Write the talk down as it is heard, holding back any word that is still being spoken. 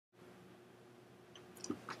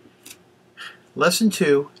Lesson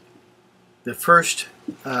 2, the first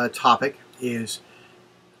topic is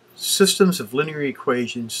systems of linear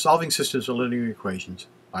equations, solving systems of linear equations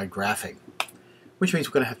by graphing, which means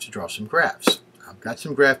we're going to have to draw some graphs. I've got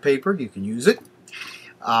some graph paper. You can use it.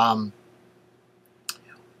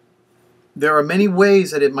 There are many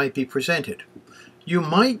ways that it might be presented. You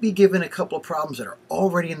might be given a couple of problems that are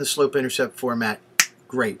already in the slope-intercept format.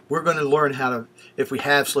 Great. We're going to learn how to, if we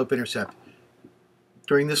have slope-intercept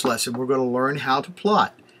during this lesson, we're going to learn how to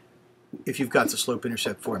plot if you've got the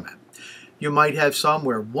slope-intercept format. You might have some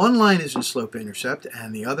where one line is in slope-intercept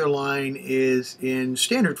and the other line is in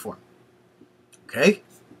standard form. Okay?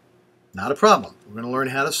 Not a problem. We're going to learn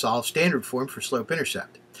how to solve standard form for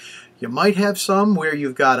slope-intercept. You might have some where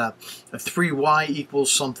you've got a 3y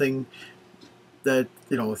equals something that,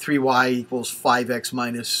 3y equals 5x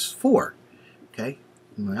minus 4. Okay?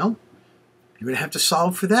 Well, you're going to have to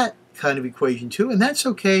solve for that kind of equation too, and that's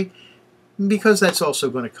okay because that's also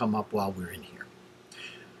going to come up while we're in here.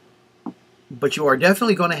 But you are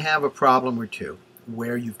definitely going to have a problem or two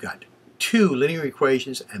where you've got two linear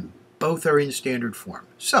equations and both are in standard form.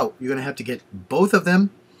 So you're going to have to get both of them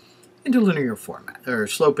into linear format, or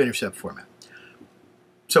slope-intercept format.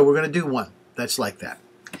 So we're going to do one that's like that.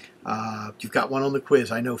 You've got one on the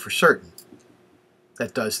quiz, I know for certain,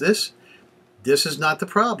 that does this. This is not the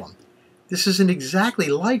problem. This isn't exactly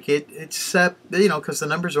like it, except, because the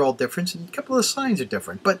numbers are all different and a couple of the signs are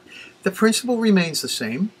different. But the principle remains the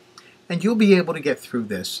same, and you'll be able to get through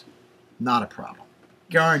this. Not a problem.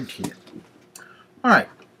 Guarantee it. All right.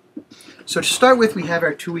 So to start with, we have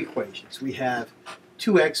our two equations. We have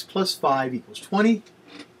 2x plus 5 equals 20,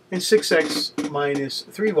 and 6x minus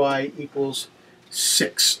 3y equals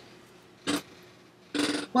 6.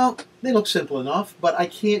 Well, they look simple enough, but I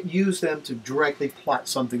can't use them to directly plot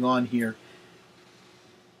something on here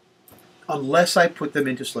unless I put them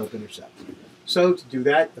into slope-intercept. So to do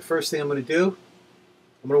that, the first thing I'm going to do,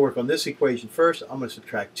 I'm going to work on this equation first. I'm going to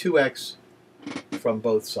subtract 2x from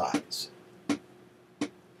both sides.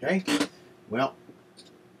 Okay? Well,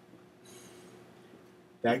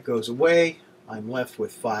 that goes away. I'm left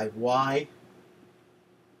with 5y,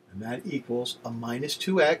 and that equals a minus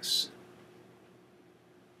 2x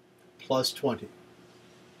plus 20.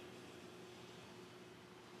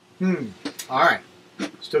 All right.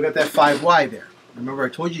 Still got that 5y there. Remember I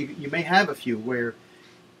told you you may have a few where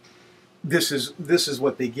this is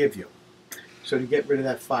what they give you. So to get rid of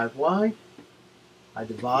that 5y, I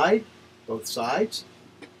divide both sides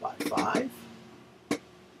by 5. And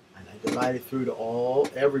I divide it through to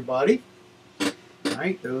everybody. All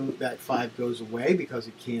right, though that 5 goes away because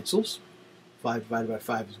it cancels. 5 divided by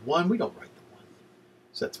 5 is 1. We don't write the 1.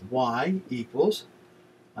 So that's y equals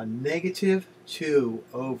a negative 2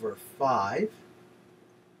 over 5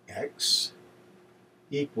 x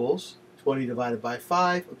equals 20 divided by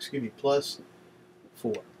 5, plus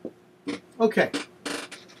 4. Okay.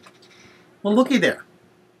 Well, looky there.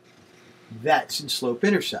 That's in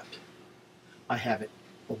slope-intercept. I have a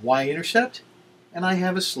y-intercept and I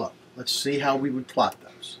have a slope. Let's see how we would plot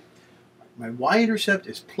those. My y-intercept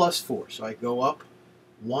is plus 4, so I go up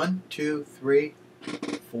 1, 2, 3,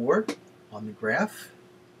 4 on the graph,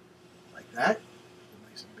 like that.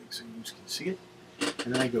 Nice and big so you can see it.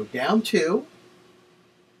 And then I go down 2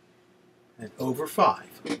 and over 5.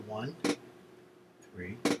 1,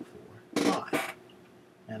 3, 4, 5.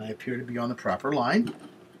 And I appear to be on the proper line.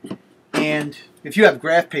 And if you have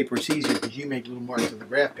graph paper, it's easier because you make little marks on the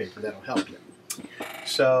graph paper. That'll help you.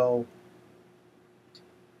 So,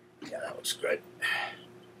 yeah, that looks good.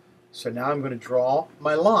 So now I'm going to draw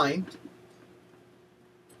my line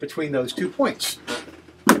between those 2 points.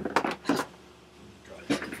 Draw a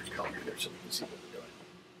different color here so we can see what we're doing.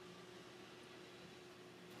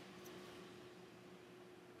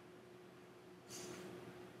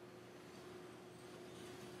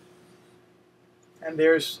 And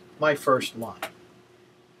there's my first line.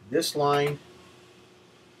 This line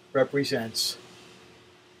represents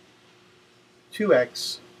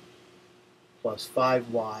 2x plus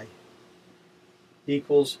 5y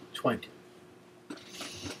equals 20.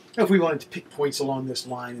 If we wanted to pick points along this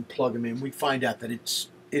line and plug them in, we'd find out that it's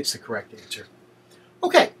the correct answer.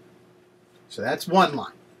 Okay, so that's one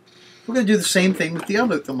line. We're going to do the same thing with the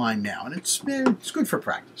other line now, and it's good for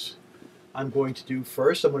practice. I'm going to do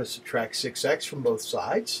first, I'm going to subtract 6x from both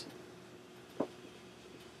sides.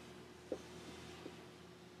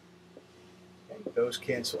 Okay, those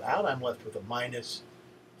cancel out. I'm left with a minus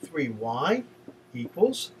 3y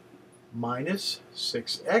equals minus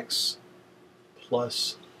 6x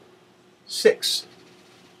plus 6.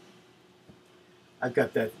 I've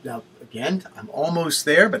got that now again. I'm almost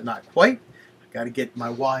there, but not quite. Got to get my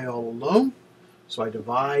y all alone. So I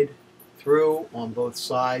divide through on both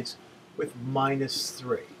sides with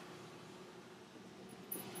 -3.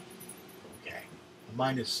 Okay,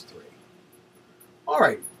 -3. All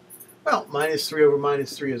right. Well, -3 over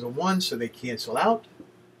 -3 is a 1, so they cancel out.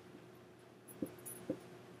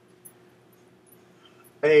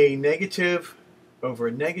 A negative over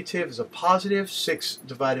a negative is a positive. 6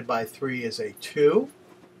 divided by 3 is a 2.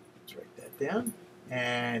 Let's write that down.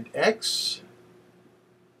 And x,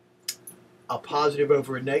 a positive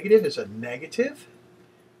over a negative is a negative.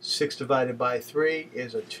 6 divided by 3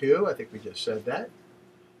 is a 2. I think we just said that.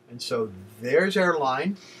 And so there's our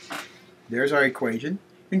line. There's our equation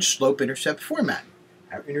in slope-intercept format.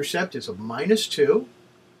 Our intercept is a -2,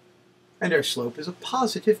 and our slope is a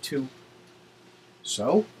 +2.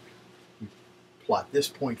 So we plot this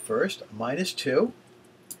point first, -2,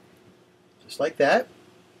 just like that.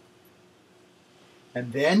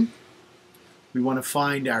 And then we want to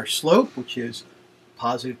find our slope, which is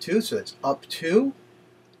 +2, so that's up 2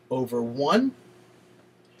 over 1.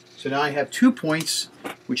 So now I have 2 points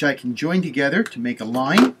which I can join together to make a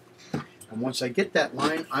line. And once I get that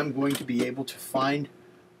line, I'm going to be able to find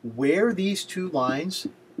where these two lines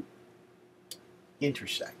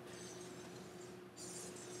intersect.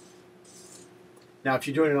 Now, if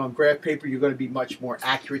you're doing it on graph paper, you're going to be much more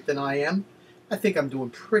accurate than I am. I think I'm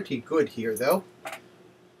doing pretty good here, though.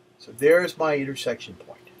 So there's my intersection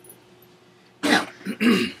point. Now,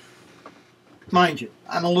 mind you,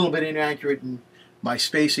 I'm a little bit inaccurate in my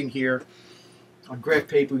spacing here. On graph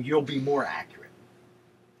paper, you'll be more accurate.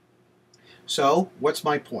 So, what's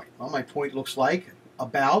my point? Well, my point looks like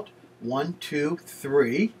about 1, 2,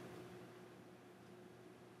 3.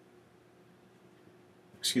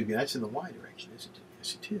 Excuse me, that's in the y direction, isn't it?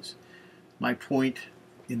 Yes, it is. My point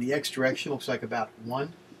in the x direction looks like about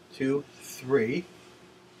 1, 2, 3.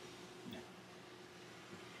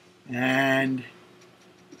 And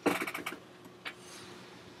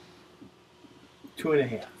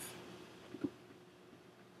 2.5.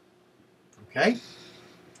 Okay?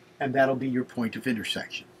 And that'll be your point of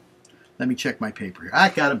intersection. Let me check my paper here. I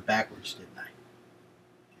got them backwards, didn't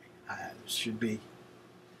I? It should be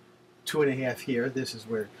 2.5 here. This is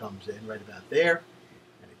where it comes in, right about there.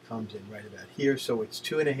 And it comes in right about here. So it's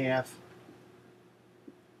 2.5,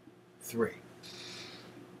 3.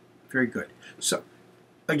 Very good. So,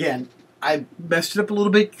 again, I messed it up a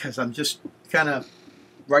little bit because I'm just kind of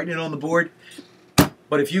writing it on the board.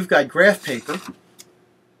 But if you've got graph paper,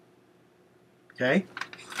 okay,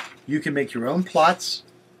 you can make your own plots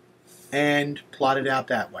and plot it out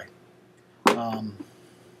that way.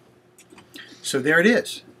 So there it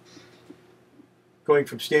is. Going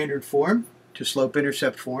from standard form to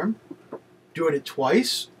slope-intercept form, doing it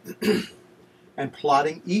twice, and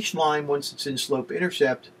plotting each line once it's in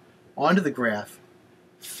slope-intercept onto the graph,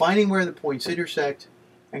 finding where the points intersect,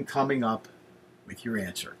 and coming up with your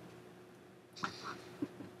answer.